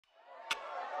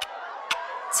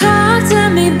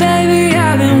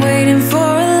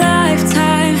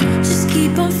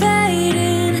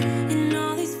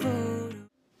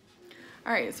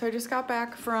So I just got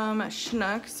back from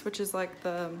Schnucks, which is like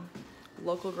the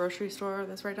local grocery store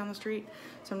that's right down the street.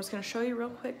 So I'm just gonna show you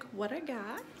real quick what I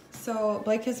got. So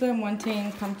Blake has been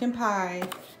wanting pumpkin pie,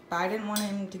 but I didn't want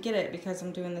him to get it because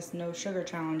I'm doing this no sugar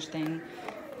challenge thing.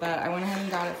 But I went ahead and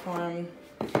got it for him.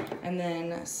 And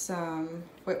then some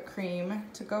whipped cream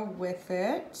to go with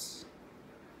it.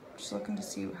 Just looking to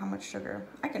see how much sugar.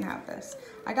 I can have this.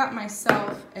 I got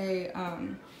myself a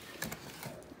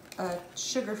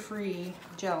sugar-free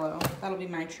Jell-O. That'll be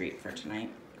my treat for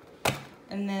tonight.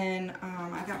 And then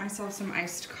I got myself some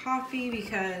iced coffee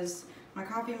because my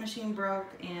coffee machine broke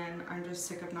and I'm just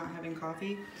sick of not having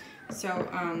coffee. So,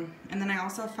 and then I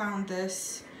also found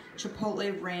this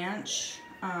Chipotle Ranch.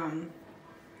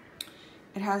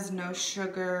 It has no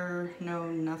sugar, no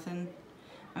nothing.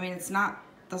 I mean,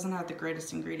 doesn't have the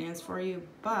greatest ingredients for you,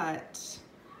 but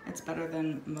it's better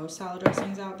than most salad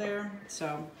dressings out there.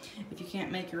 So if you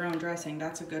can't make your own dressing,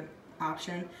 that's a good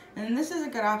option. And then this is a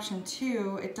good option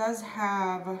too. It does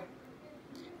have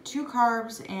 2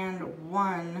 carbs and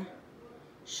 1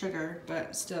 sugar,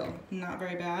 but still not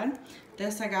very bad.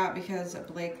 This I got because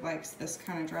Blake likes this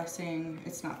kind of dressing.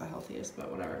 It's not the healthiest, but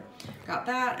whatever. Got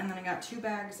that, and then I got 2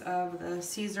 bags of the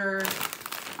Caesar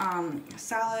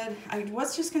salad. I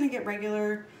was just gonna get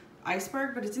regular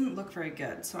iceberg, but it didn't look very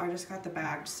good, so I just got the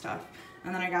bagged stuff.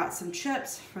 And then I got some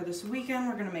chips for this weekend.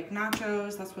 We're gonna make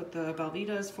nachos. That's what the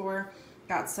Velveeta is for.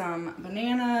 Got some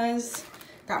bananas.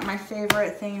 Got my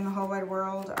favorite thing in the whole wide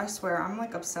world. I swear, I'm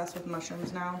like obsessed with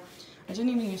mushrooms now. I didn't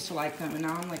even used to like them, and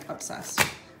now I'm like obsessed.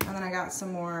 And then I got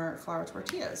some more flour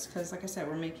tortillas, because like I said,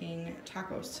 we're making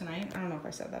tacos tonight. I don't know if I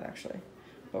said that actually,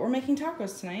 but we're making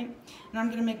tacos tonight, and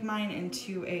I'm gonna make mine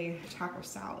into a taco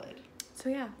salad. So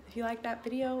yeah, if you liked that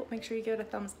video, make sure you give it a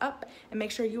thumbs up, and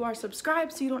make sure you are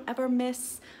subscribed so you don't ever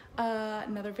miss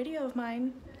another video of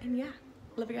mine. And yeah,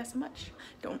 love you guys so much.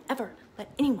 Don't ever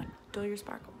let anyone dull your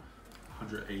sparkle.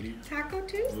 180 Taco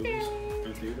Tuesday movies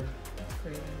in theater.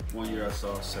 One year I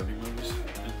saw 70 movies.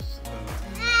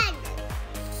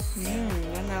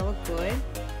 Doesn't that look good?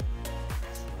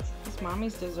 It's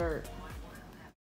mommy's dessert.